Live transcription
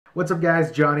What's up,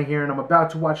 guys? Johnny here, and I'm about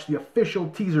to watch the official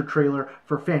teaser trailer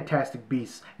for Fantastic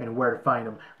Beasts and Where to Find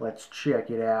Them. Let's check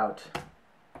it out.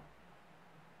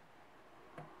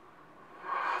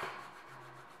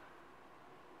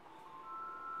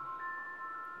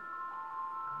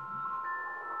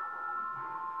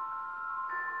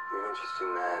 You're an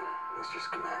interesting man, Mr.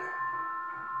 Scamander.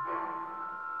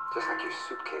 Just like your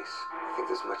suitcase, I think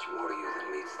there's much more to you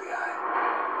than meets the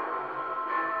eye.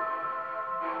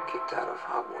 Kicked out of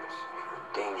Hogwarts for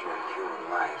endangering human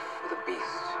life with a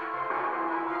beast.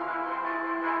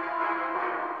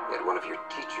 Yet one of your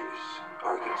teachers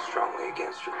argued strongly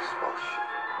against your expulsion.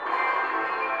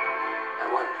 I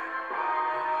wonder,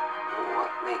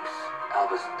 what makes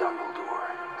Albus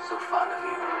Dumbledore so fond of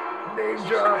you? Name Mr.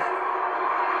 drop. Scamander?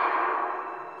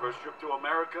 First trip to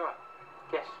America?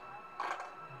 Yes.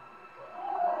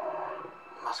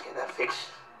 Must get that fixed.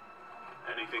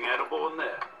 Anything edible in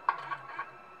there?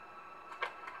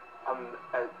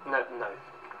 No.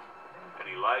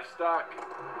 Any livestock?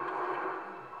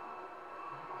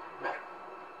 No.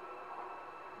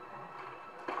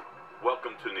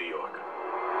 Welcome to New York.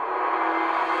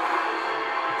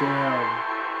 Damn.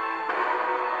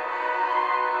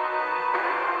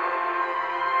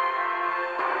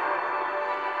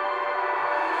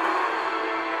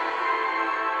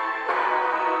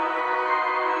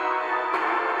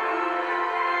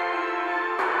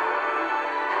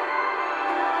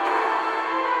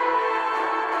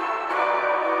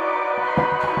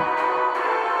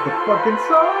 The fucking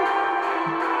song?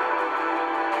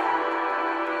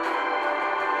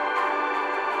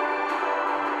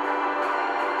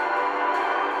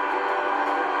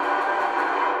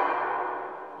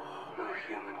 No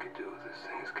human could do what this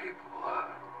thing is capable of.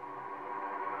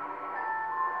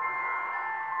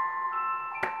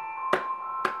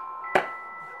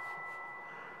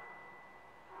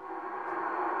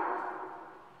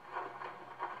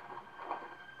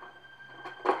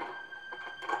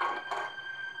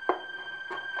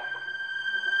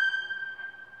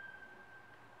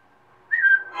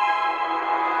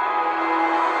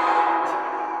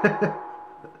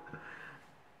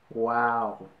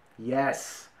 Wow.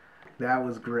 Yes. That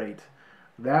was great.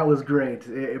 That was great.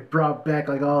 It brought back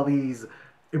like all these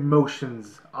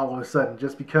emotions all of a sudden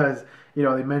just because, they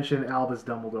mentioned Albus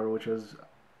Dumbledore, which was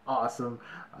awesome.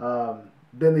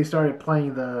 Then they started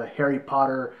playing the Harry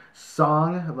Potter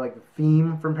song, like the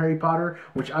theme from Harry Potter,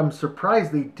 which I'm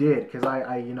surprised they did because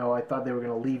I thought they were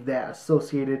gonna leave that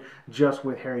associated just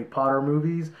with Harry Potter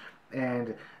movies,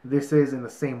 and this is in the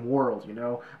same world.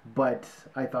 But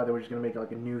I thought they were just gonna make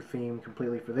like a new theme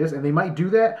completely for this, and they might do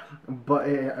that, but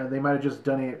they might have just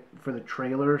done it for the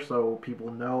trailer so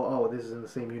people know, oh, this is in the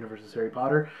same universe as Harry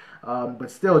Potter. But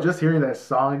still, just hearing that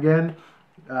song again,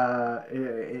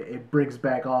 it brings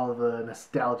back all of the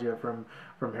nostalgia from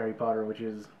Harry Potter, which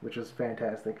is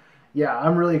fantastic. Yeah,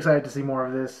 I'm really excited to see more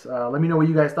of this. Let me know what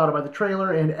you guys thought about the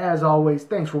trailer, and as always,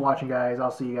 thanks for watching, guys. I'll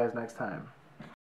see you guys next time.